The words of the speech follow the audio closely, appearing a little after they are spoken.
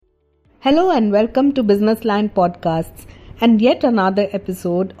Hello and welcome to Business Line Podcasts and yet another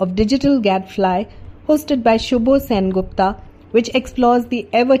episode of Digital Gadfly hosted by Shubho Sengupta, which explores the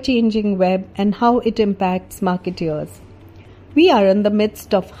ever-changing web and how it impacts marketeers. We are in the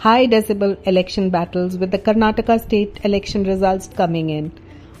midst of high-decibel election battles with the Karnataka state election results coming in.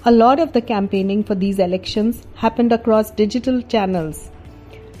 A lot of the campaigning for these elections happened across digital channels.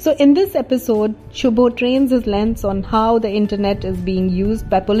 So in this episode, Shubho trains his lens on how the internet is being used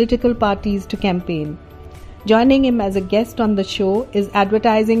by political parties to campaign. Joining him as a guest on the show is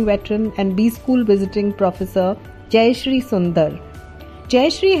advertising veteran and B-School visiting professor Jayashree Sundar.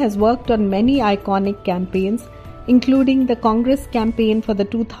 Jayashree has worked on many iconic campaigns, including the Congress campaign for the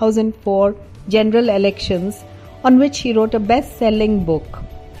 2004 general elections, on which he wrote a best-selling book.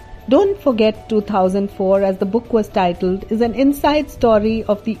 Don't Forget 2004, as the book was titled, is an inside story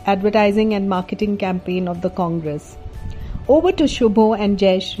of the advertising and marketing campaign of the Congress. Over to Shubho and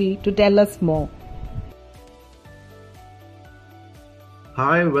Jayashree to tell us more.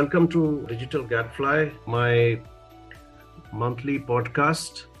 Hi, welcome to Digital Gadfly, my monthly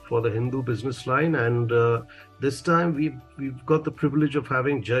podcast for the Hindu Business Line. And this time we've got the privilege of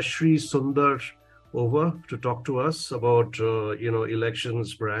having Jayashree Sundar over to talk to us about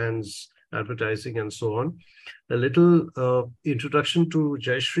elections, brands, advertising, and so on. A little introduction to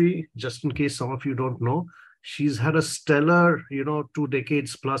Jayashree, just in case some of you don't know. She's had a stellar 2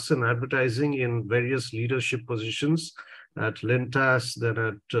 decades plus in advertising in various leadership positions at Lintas, then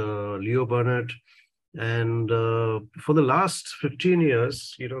at Leo Burnett, and for the last 15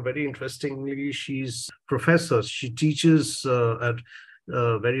 years, very interestingly, she's professor. She teaches at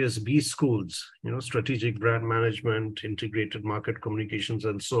various B schools, strategic brand management, integrated market communications,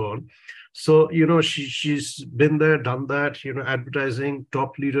 and so on. So, she's been there, done that, advertising,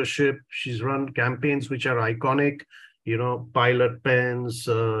 top leadership. She's run campaigns which are iconic, Pilot Pens,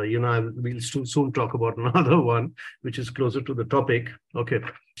 we'll soon talk about another one, which is closer to the topic. Okay.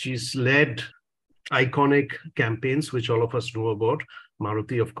 She's led iconic campaigns, which all of us know about,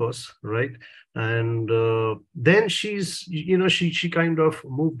 Maruti, of course, right? And then she's, she kind of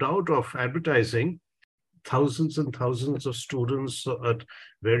moved out of advertising. Thousands and thousands of students at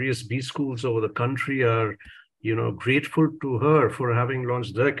various B schools over the country are, grateful to her for having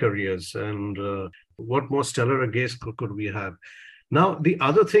launched their careers. And what more stellar a guest could we have? Now, the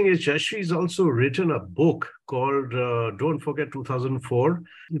other thing is Jayashree's also written a book called Don't Forget 2004.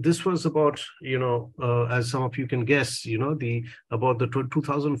 This was about, as some of you can guess, about the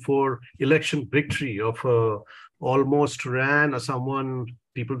 2004 election victory of almost ran as someone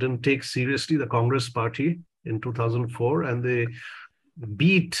people didn't take seriously, the Congress party in 2004. And they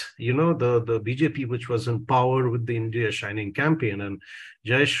beat, the BJP, which was in power with the India Shining campaign. And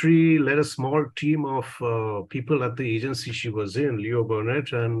Jayashree led a small team of people at the agency she was in, Leo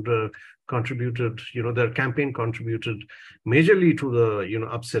Burnett, and contributed, their campaign contributed majorly to the,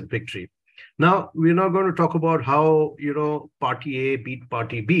 upset victory. Now, we're not going to talk about how, party A beat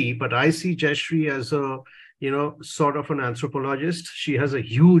party B, but I see Jayashree as a, sort of an anthropologist. She has a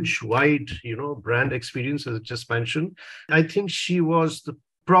huge, wide, brand experience, as I just mentioned. I think she was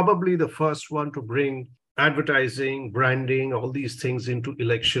probably the first one to bring advertising, branding, all these things into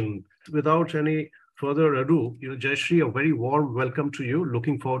election. Without any further ado, Jayashree, a very warm welcome to you.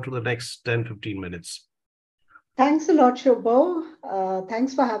 Looking forward to the next 10, 15 minutes. Thanks a lot, Shubho.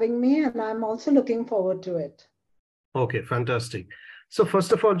 Thanks for having me, and I'm also looking forward to it. Okay, fantastic. So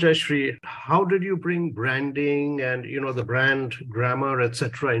first of all, Jayashree, how did you bring branding and, the brand grammar,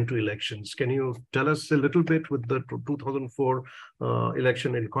 etc., into elections? Can you tell us a little bit with the 2004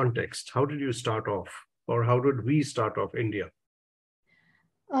 election in context? How did you start off, or how did we start off India?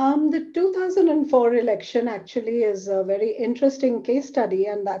 The 2004 election actually is a very interesting case study,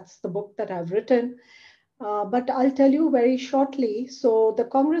 and that's the book that I've written. But I'll tell you very shortly. So the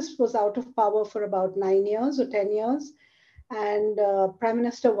Congress was out of power for about 9 years or 10 years. And Prime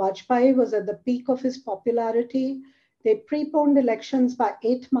Minister Vajpayee was at the peak of his popularity. They preponed elections by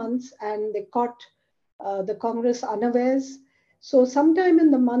 8 months, and they caught the Congress unawares. So sometime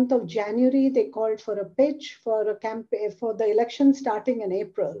in the month of January, they called for a pitch for a campaign for the election starting in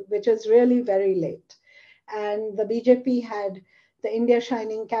April, which is really very late. And the BJP had the India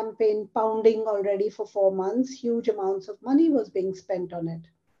Shining campaign pounding already for 4 months. Huge amounts of money was being spent on it.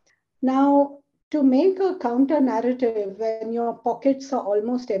 Now, to make a counter narrative when your pockets are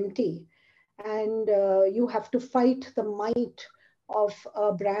almost empty and you have to fight the might of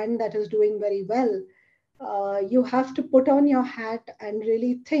a brand that is doing very well, you have to put on your hat and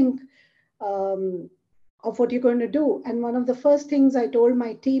really think of what you're going to do. And one of the first things I told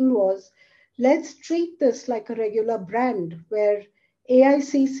my team was, let's treat this like a regular brand where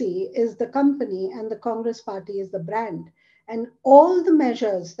AICC is the company and the Congress Party is the brand. And all the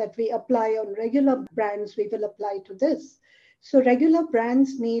measures that we apply on regular brands, we will apply to this. So regular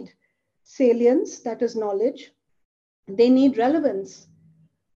brands need salience, that is knowledge. They need relevance.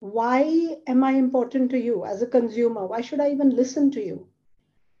 Why am I important to you as a consumer? Why should I even listen to you?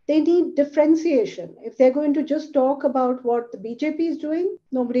 They need differentiation. If they're going to just talk about what the BJP is doing,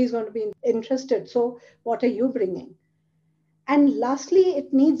 nobody's going to be interested. So what are you bringing? And lastly,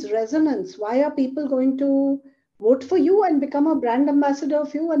 it needs resonance. Why are people going to vote for you and become a brand ambassador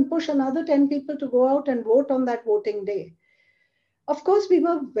of you and push another 10 people to go out and vote on that voting day? Of course, we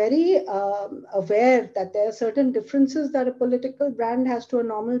were very aware that there are certain differences that a political brand has to a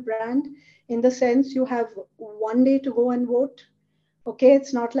normal brand, in the sense you have one day to go and vote. Okay,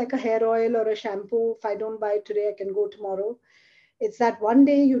 it's not like a hair oil or a shampoo. If I don't buy it today, I can go tomorrow. It's that one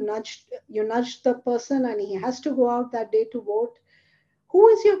day you nudge the person and he has to go out that day to vote. Who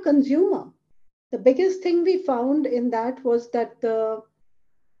is your consumer? The biggest thing we found in that was that the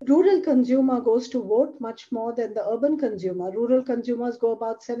rural consumer goes to vote much more than the urban consumer. Rural consumers go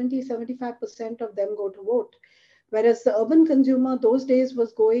about 70-75% of them go to vote, whereas the urban consumer those days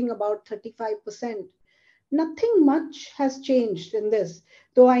was going about 35%. Nothing much has changed in this,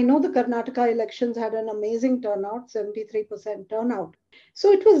 though I know the Karnataka elections had an amazing turnout, 73% turnout.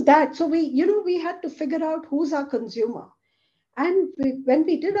 So it was that. So we had to figure out who's our consumer. And when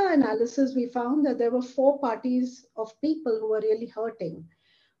we did our analysis, we found that there were four parties of people who were really hurting.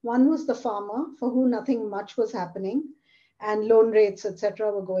 One was the farmer, for whom nothing much was happening, and loan rates, etc.,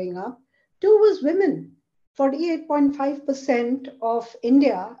 were going up. Two was women, 48.5% of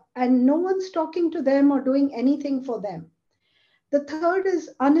India, and no one's talking to them or doing anything for them. The third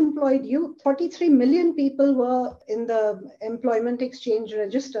is unemployed youth. 43 million people were in the employment exchange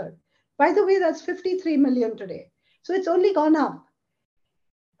registered. By the way, that's 53 million today. So it's only gone up.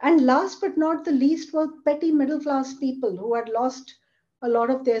 And last but not the least were petty middle class people who had lost a lot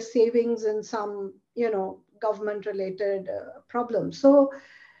of their savings in some, government related problems. So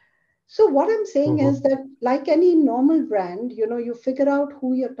what I'm saying is that, like any normal brand, you figure out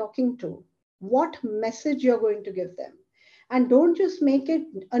who you're talking to, what message you're going to give them. And don't just make it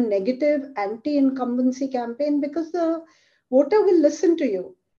a negative anti-incumbency campaign, because the voter will listen to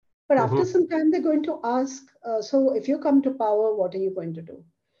you. But after some time, they're going to ask, so if you come to power, what are you going to do?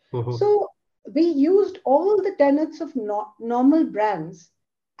 So we used all the tenets of normal brands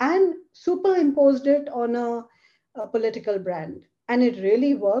and superimposed it on a political brand. And it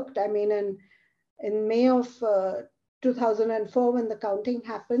really worked. I mean, in May of 2004, when the counting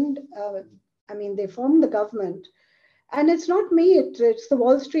happened, they formed the government. And it's not me, it's the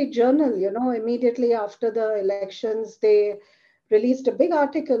Wall Street Journal, immediately after the elections, they released a big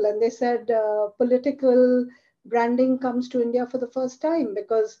article and they said political branding comes to India for the first time,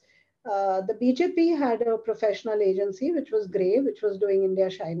 because the BJP had a professional agency, which was Grey, which was doing India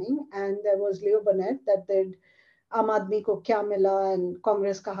Shining. And there was Leo Burnett that did Aam Aadmi Ko Kya Mila and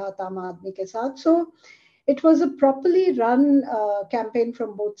Congress Ka Haath Aam Aadmi Ke Saath. So it was a properly run campaign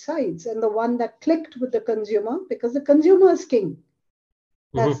from both sides, and the one that clicked with the consumer, because the consumer is king.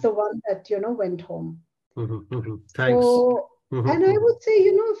 That's the one that, went home. Thanks. So, and I would say,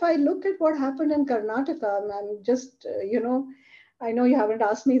 if I look at what happened in Karnataka, I'm just, I know you haven't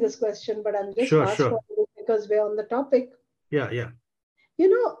asked me this question, but I'm just fast-forwarding because we're on the topic. Yeah.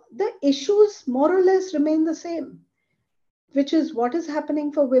 The issues more or less remain the same, which is what is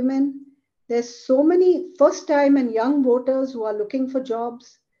happening for women. There's so many first-time and young voters who are looking for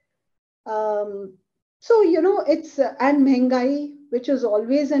jobs. So, it's, and mehengai, which is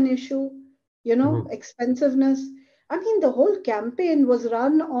always an issue, expensiveness. I mean, the whole campaign was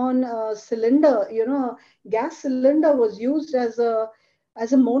run on a cylinder, gas cylinder was used as a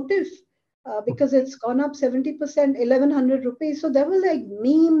motive because it's gone up 70%, 1,100 rupees. So there were like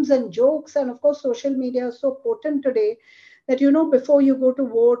memes and jokes. And of course, social media is so potent today that, before you go to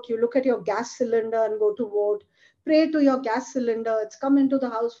vote, you look at your gas cylinder and go to vote, pray to your gas cylinder. It's come into the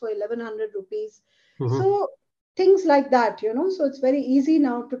house for 1,100 rupees. So things like that, so it's very easy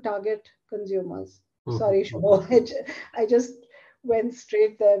now to target consumers. Sorry, Shubho. I just went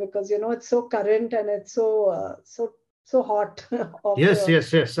straight there because, it's so current and it's so hot. Yes,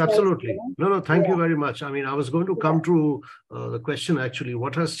 absolutely. No, thank you very much. I mean, I was going to come to the question, actually,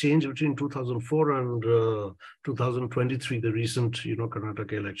 what has changed between 2004 and 2023, the recent,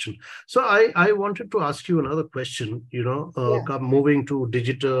 Karnataka election. So I wanted to ask you another question, moving to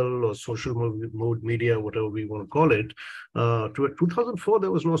digital or social media, whatever we want to call it. To 2004,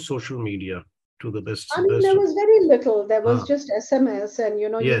 there was no social media. to the best I mean, best there of. was very little. There was Ah, just SMS, and you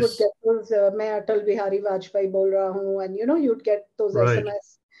would yes, get those "Main Atal Bihari Vajpayee bol raha hoon," and you'd get those right.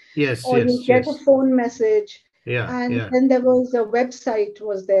 SMS, Yes, or yes, you'd get a yes. phone message, Yeah, and yeah. then there was a website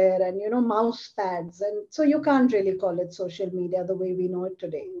was there, and mouse pads, and so you can't really call it social media the way we know it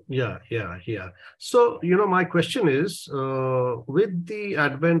today. Yeah, yeah, yeah. So, my question is, with the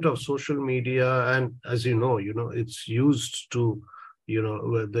advent of social media, and as it's used to,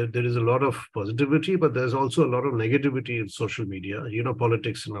 there is a lot of positivity, but there's also a lot of negativity in social media,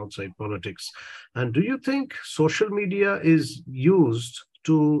 politics and outside politics. And do you think social media is used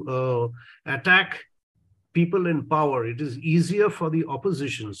to attack people in power? It is easier for the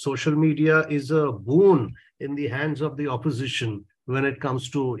opposition. Social media is a boon in the hands of the opposition when it comes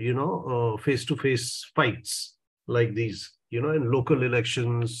to face-to-face fights like these, in local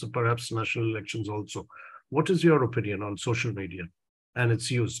elections, perhaps national elections also. What is your opinion on social media and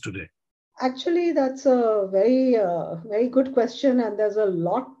its use today? Actually, that's a very good question, and there's a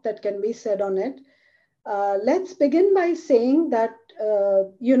lot that can be said on it. Let's begin by saying that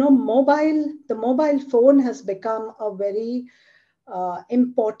the mobile phone has become a very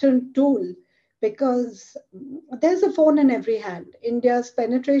important tool because there's a phone in every hand. India's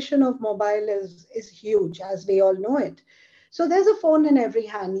penetration of mobile is huge, as we all know it. So there's a phone in every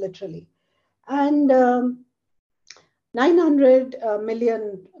hand, literally, and 900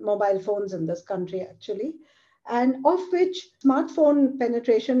 million mobile phones in this country, actually, and of which smartphone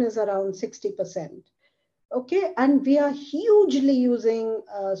penetration is around 60%. Okay, and we are hugely using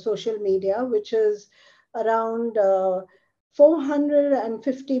social media, which is around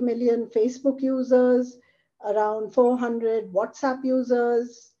 450 million Facebook users, around 400 WhatsApp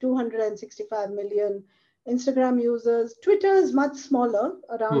users, 265 million Instagram users. Twitter is much smaller,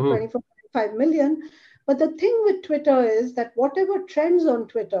 around Mm-hmm. 24.5 million. But the thing with Twitter is that whatever trends on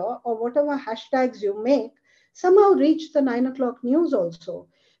Twitter or whatever hashtags you make somehow reach the 9 o'clock news also.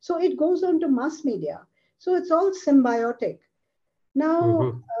 So it goes on to mass media. So it's all symbiotic. Now,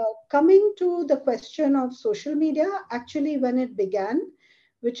 Mm-hmm. coming to the question of social media, actually, when it began,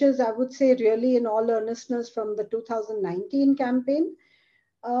 which is, I would say, really in all earnestness from the 2019 campaign,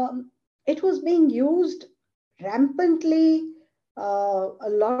 um, it was being used rampantly. A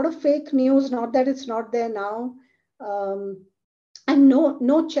lot of fake news, not that it's not there now, um, and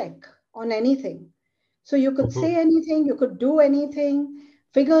no check on anything. So you could Mm-hmm. say anything, you could do anything.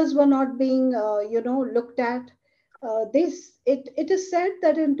 Figures were not being, looked at. It is said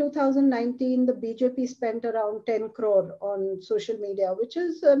that in 2019 the BJP spent around 10 crore on social media, which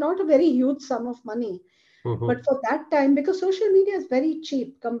is not a very huge sum of money. Mm-hmm. But for that time, because social media is very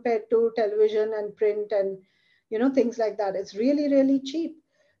cheap compared to television and print and things like that, it's really cheap.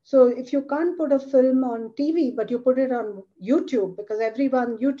 So if you can't put a film on TV, but you put it on YouTube, because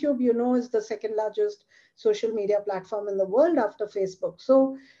YouTube, is the second largest social media platform in the world after Facebook.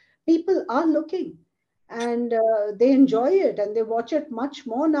 So people are looking, and they enjoy it, and they watch it much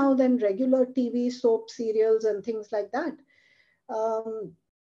more now than regular TV soap serials and things like that. Um,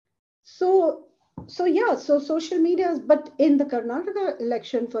 so, so social media, but in the Karnataka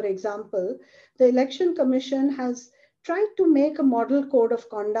election, for example, the election commission has tried to make a model code of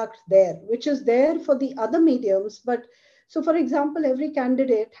conduct there, which is there for the other mediums. But so, for example, every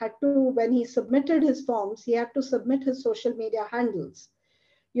candidate had to, when he submitted his forms, he had to submit his social media handles.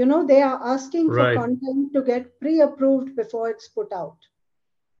 They are asking for Right. content to get pre-approved before it's put out.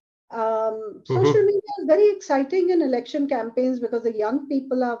 Social Mm-hmm. media is very exciting in election campaigns because the young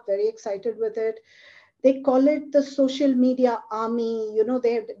people are very excited with it. They call it the social media army.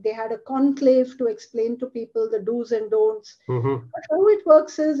 They had a conclave to explain to people the do's and don'ts. Mm-hmm. But how it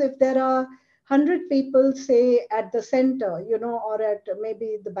works is if there are 100 people, say, at the center, or at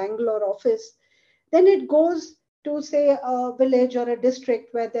maybe the Bangalore office, then it goes to, say, a village or a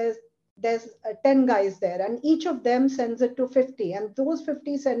district where there's 10 guys there, and each of them sends it to 50, and those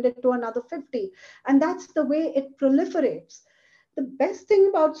 50 send it to another 50, and that's the way it proliferates. The best thing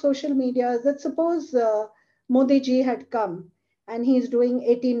about social media is that suppose Modi ji had come and he's doing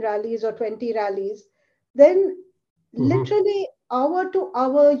 18 rallies or 20 rallies, then Mm-hmm. literally hour to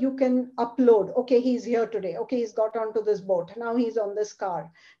hour you can upload, okay, he's here today, okay, he's got onto this boat, now he's on this car,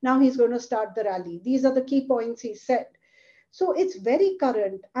 now he's going to start the rally, these are the key points he said. So it's very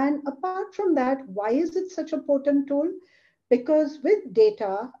current. And apart from that, why is it such a potent tool? Because with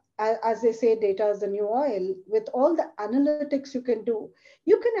data, as they say, data is the new oil. With all the analytics you can do,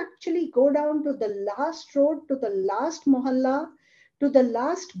 you can actually go down to the last road, to the last mohalla, to the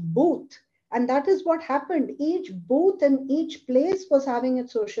last booth. And that is what happened. Each booth and each place was having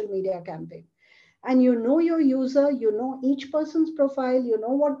its social media campaign. and you know your user, you know each person's profile, you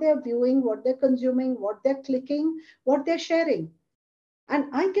know what they're viewing, what they're consuming, what they're clicking, what they're sharing. And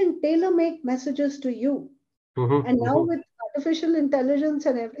I can tailor make messages to you. And now Mm-hmm. with artificial intelligence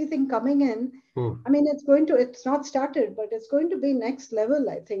and everything coming in, Mm-hmm. I mean, it's not started, but it's going to be next level,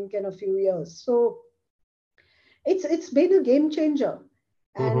 I think, in a few years. So it's been a game changer.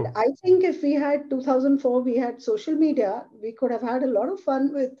 And Mm-hmm. I think if we had 2004, we had social media, we could have had a lot of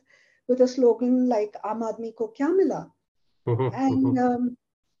fun with a slogan like "Aam Aadmi ko kya mila." Mm-hmm. And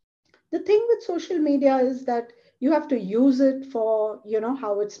the thing with social media is that you have to use it for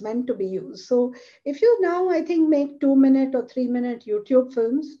how it's meant to be used. So if you now, I think, make 2 minute or 3 minute YouTube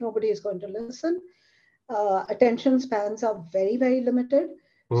films, nobody is going to listen. Attention spans are very, very limited.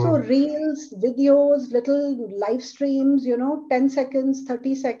 So Mm-hmm. reels, videos, little live streams, 10 seconds,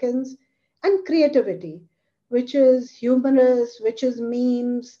 30 seconds, and creativity, which is humorous, which is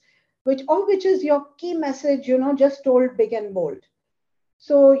memes, which is your key message, just told big and bold.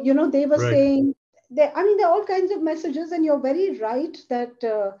 So, they were Right. saying, I mean, there are all kinds of messages, and you're very right that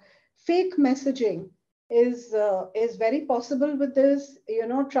fake messaging is very possible with this,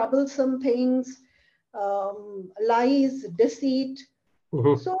 troublesome things, lies, deceit.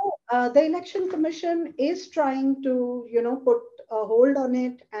 Mm-hmm. So the Election Commission is trying to, put a hold on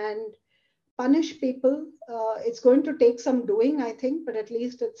it and punish people. It's going to take some doing, I think, but at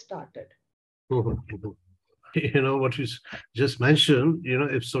least it started. Mm-hmm. What you just mentioned,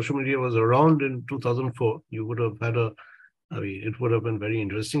 if social media was around in 2004, you would have had I mean, it would have been very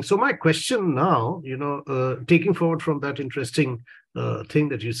interesting. So my question now, taking forward from that interesting thing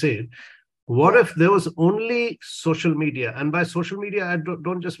that you said, what Yeah. if there was only social media? And by social media, I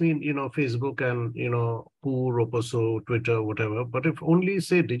don't just mean, Facebook and, Poo, Roposo, Twitter, whatever, but if only,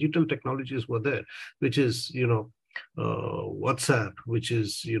 say, digital technologies were there, which is, WhatsApp, which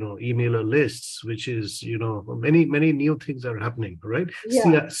is, emailer lists, which is, many, many new things are happening, right?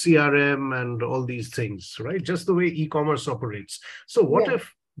 Yeah. CRM and all these things, right? Just the way e-commerce operates. So Yeah.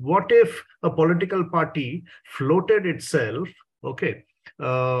 what if a political party floated itself, okay,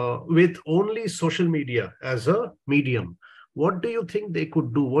 with only social media as a medium? What do you think they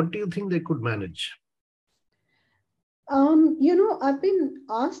could do? What do you think they could manage? I've been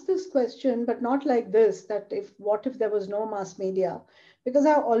asked this question, but not like this, that if what if there was no mass media? Because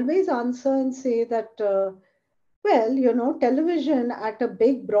I always answer and say that, well, television at a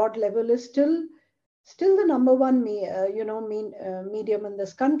big, broad level is still the number one, medium in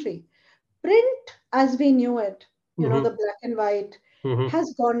this country. Print, as we knew it, Mm-hmm. the black and white, Mm-hmm.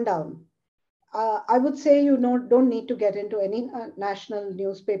 has gone down. I would say don't need to get into any national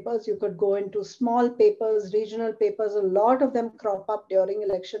newspapers. You could go into small papers, regional papers. A lot of them crop up during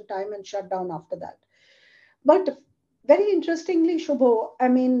election time and shut down after that. But very interestingly, Shubho, I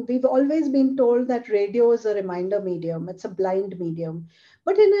mean, we've always been told that radio is a reminder medium. It's a blind medium.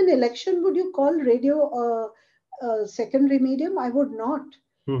 But in an election, would you call radio a secondary medium? I would not,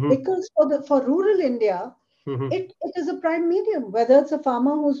 Mm-hmm. because for rural India, Mm-hmm. it is a prime medium, whether it's a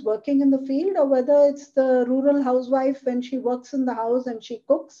farmer who's working in the field or whether it's the rural housewife when she works in the house and she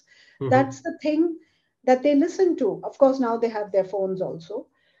cooks. Mm-hmm. That's the thing that they listen to. Of course, now they have their phones also.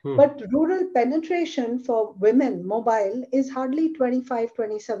 Mm-hmm. But rural penetration for women mobile is hardly 25,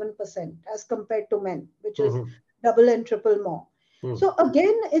 27% as compared to men, which is Mm-hmm. double and triple more. So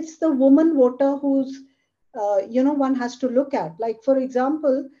again, it's the woman voter who's, one has to look at. Like, for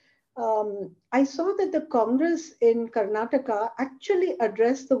example, I saw that the Congress in Karnataka actually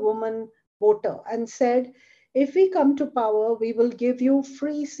addressed the woman voter and said, if we come to power, we will give you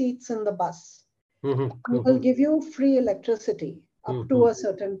free seats in the bus. We will Mm-hmm. give you free electricity up to Mm-hmm. a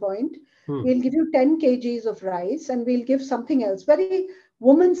certain point. Mm-hmm. We'll give you 10 kgs of rice and we'll give something else, very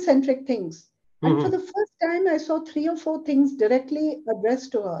woman centric things. And for Mm-hmm. the first time, I saw three or four things directly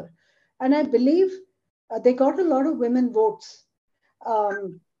addressed to her. And I believe they got a lot of women votes.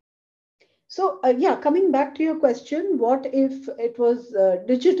 Um, yeah, coming back to your question, what if it was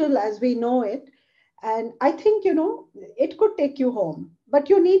digital as we know it? And I think, it could take you home, but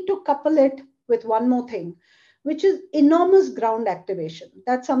you need to couple it with one more thing, which is enormous ground activation.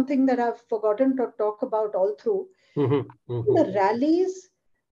 That's something that I've forgotten to talk about all through. Mm-hmm. The rallies,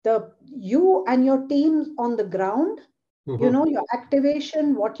 you and your team on the ground, Mm-hmm. your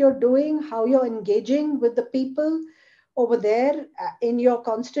activation, what you're doing, how you're engaging with the people over there in your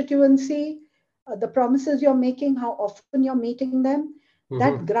constituency, the promises you're making, how often you're meeting them.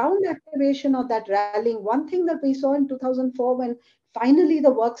 That Mm-hmm. ground activation or that rallying, one thing that we saw in 2004 when finally the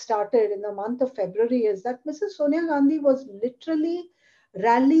work started in the month of February is that Mrs. Sonia Gandhi was literally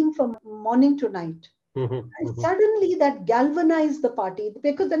rallying from morning to night. And suddenly that galvanized the party,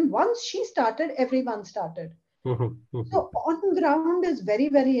 because then once she started, everyone started. So on ground is very,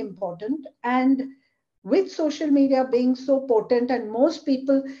 very important. And with social media being so potent, and most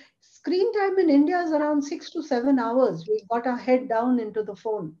people, screen time in India is around 6 to 7 hours. We got our head down into the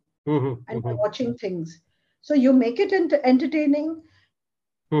phone and we're watching things. So you make it entertaining.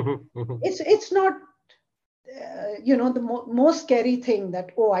 It's not the most scary thing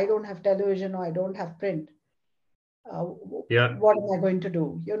that, oh, I don't have television or I don't have print. What am I going to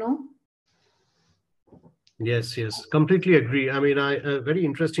do? Yes, completely agree. I mean, a very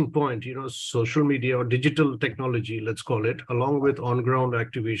interesting point, social media or digital technology, let's call it, along with on-ground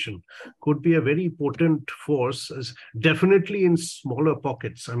activation, could be a very potent force, definitely in smaller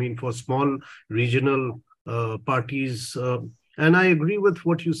pockets. I mean, for small regional parties. And I agree with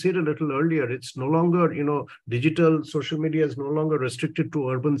what you said a little earlier. It's no longer, digital social media is no longer restricted to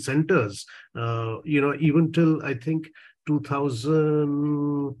urban centers. Even till, I think,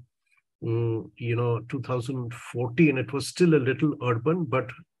 2014, it was still a little urban, but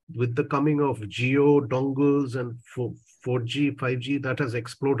with the coming of geo dongles and 4G, 5G, that has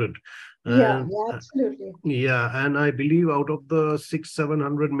exploded. Yeah, absolutely. And I believe out of the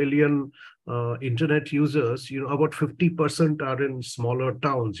 600-700 million internet users, about 50% are in smaller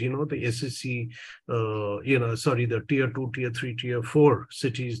towns, the SSC, the tier 2, tier 3, tier 4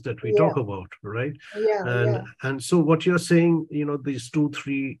 cities that we talk about, right? And so what you're saying, these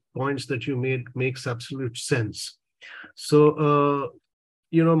 2-3 points that you made makes absolute sense. So,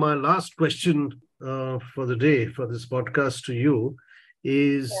 my last question for the day, for this podcast to you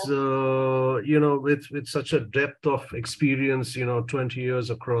is, with such a depth of experience, 20 years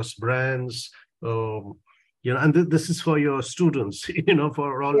across brands, and this is for your students,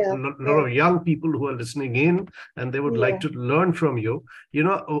 for a lot of young people who are listening in and they would like to learn from you.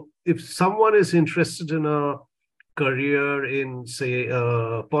 If someone is interested in a career in, say,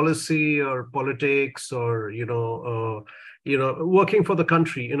 policy or politics, or, working for the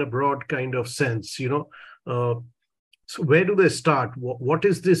country in a broad kind of sense, so where do they start? What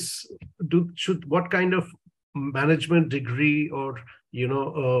is this? What kind of management degree, or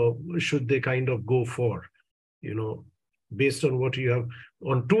should they kind of go for? Based on what you have,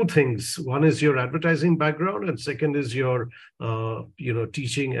 on two things. One is your advertising background, and second is your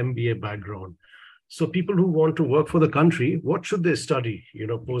teaching MBA background. So people who want to work for the country, what should they study?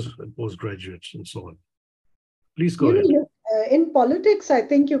 Postgraduates and so on. Please go ahead. In politics, I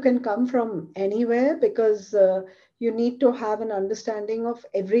think you can come from anywhere, because you need to have an understanding of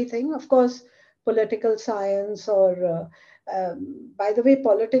everything. Of course, political science, or by the way,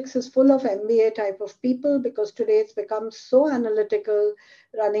 politics is full of MBA type of people, because today it's become so analytical.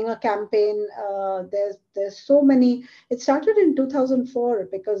 Running a campaign, there's so many. It started in 2004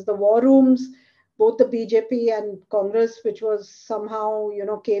 because the war rooms, both the BJP and Congress, which was somehow,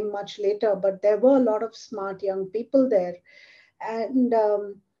 came much later, but there were a lot of smart young people there. And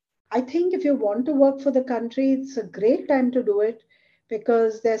I think if you want to work for the country, it's a great time to do it,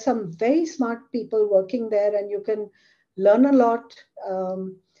 because there's some very smart people working there and you can learn a lot.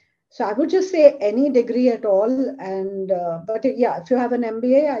 So I would just say any degree at all. And but if you have an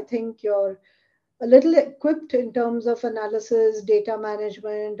MBA, I think you're a little equipped in terms of analysis, data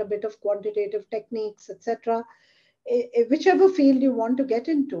management, a bit of quantitative techniques, etc. Whichever field you want to get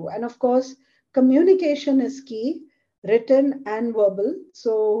into. And of course, communication is key, written and verbal.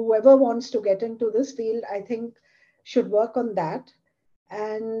 So whoever wants to get into this field, I think, should work on that.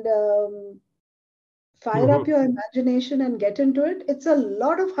 And fire up your imagination and get into it. It's a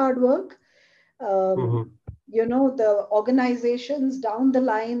lot of hard work. The organizations down the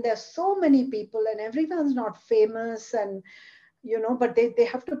line, there's so many people and everyone's not famous, and but they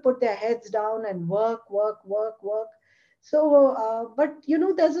have to put their heads down and work. So but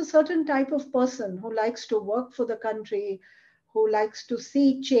there's a certain type of person who likes to work for the country, who likes to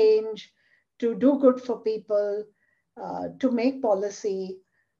see change, to do good for people, to make policy.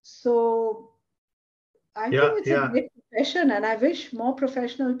 So I think it's a great profession, and I wish more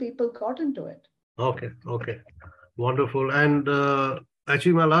professional people got into it. Okay. Wonderful. And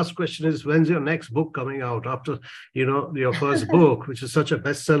actually, my last question is, when's your next book coming out after, your first book, which is such a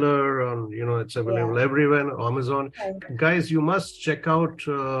bestseller, and, it's available everywhere on Amazon. Guys, you must check out,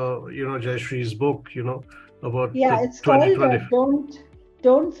 Jayashree's book, about it's 2020. Called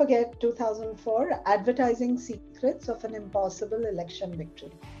Don't Forget 2004, Advertising Secrets of an Impossible Election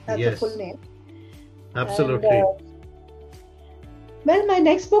Victory. That's the full name. Absolutely. And, well, my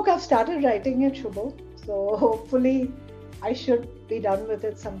next book, I've started writing it, Shubho. So hopefully I should be done with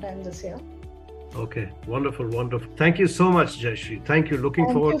it sometime this year. Okay, wonderful. Thank you so much, Jayashree. Thank you.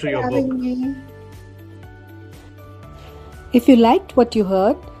 Looking forward to your book. Me. If you liked what you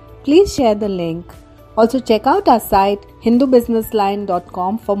heard, please share the link. Also check out our site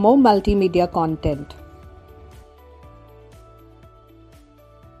hindubusinessline.com for more multimedia content.